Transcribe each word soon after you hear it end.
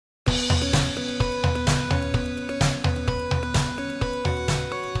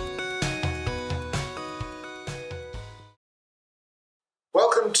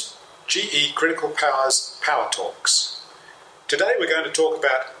GE Critical Power's Power Talks. Today we're going to talk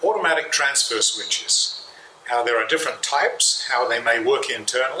about automatic transfer switches, how there are different types, how they may work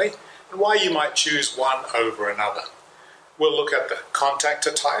internally, and why you might choose one over another. We'll look at the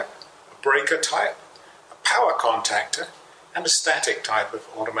contactor type, a breaker type, a power contactor, and a static type of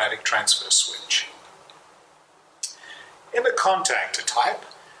automatic transfer switch. In the contactor type,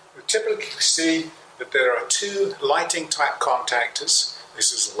 we typically see that there are two lighting type contactors.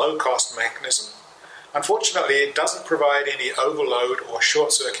 This is a low-cost mechanism. Unfortunately, it doesn't provide any overload or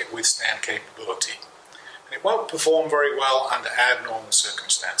short-circuit withstand capability. And it won't perform very well under abnormal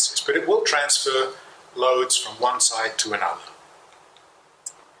circumstances, but it will transfer loads from one side to another.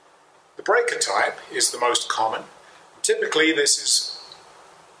 The breaker type is the most common. Typically, this is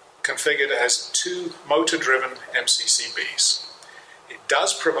configured as two motor-driven MCCBs. It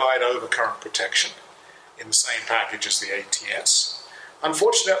does provide overcurrent protection in the same package as the ATS.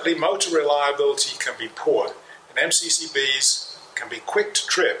 Unfortunately, motor reliability can be poor, and MCCBs can be quick to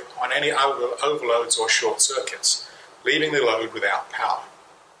trip on any overloads or short circuits, leaving the load without power.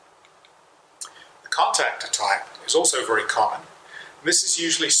 The contactor type is also very common. This is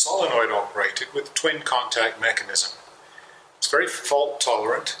usually solenoid operated with a twin contact mechanism. It's very fault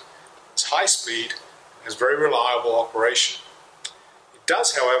tolerant, it's high speed, and has very reliable operation. It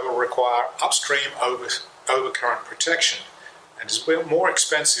does, however, require upstream overcurrent protection and is more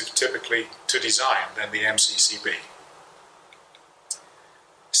expensive typically to design than the MCCB.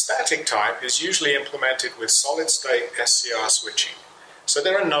 Static type is usually implemented with solid-state SCR switching, so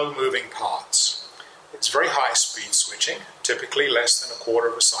there are no moving parts. It's very high-speed switching, typically less than a quarter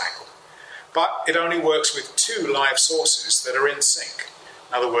of a cycle, but it only works with two live sources that are in sync.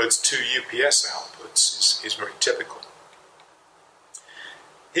 In other words, two UPS outputs is very typical.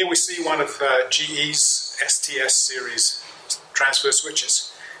 Here we see one of GE's STS series transfer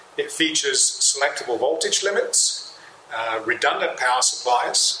switches. It features selectable voltage limits, redundant power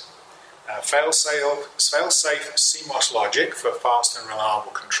supplies, fail-safe CMOS logic for fast and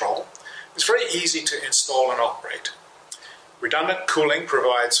reliable control. It's very easy to install and operate. Redundant cooling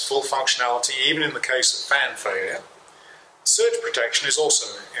provides full functionality even in the case of fan failure. Surge protection is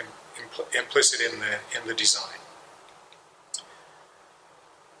also implicit in the design.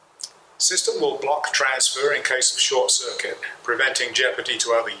 The system will block transfer in case of short circuit, preventing jeopardy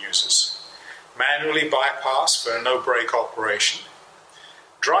to other users. Manually bypass for a no-break operation.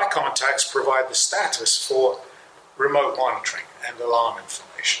 Dry contacts provide the status for remote monitoring and alarm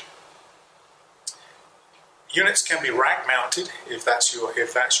information. Units can be rack mounted if that's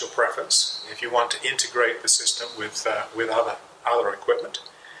your preference, if you want to integrate the system with other equipment.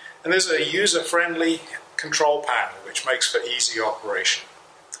 And there's a user-friendly control panel which makes for easy operation.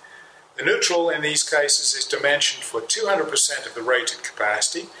 The neutral in these cases is dimensioned for 200% of the rated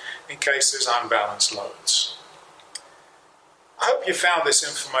capacity in case there's unbalanced loads. I hope you found this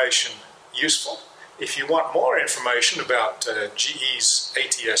information useful. If you want more information about GE's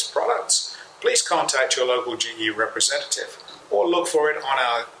ATS products, please contact your local GE representative or look for it on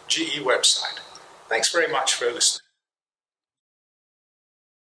our GE website. Thanks very much for listening.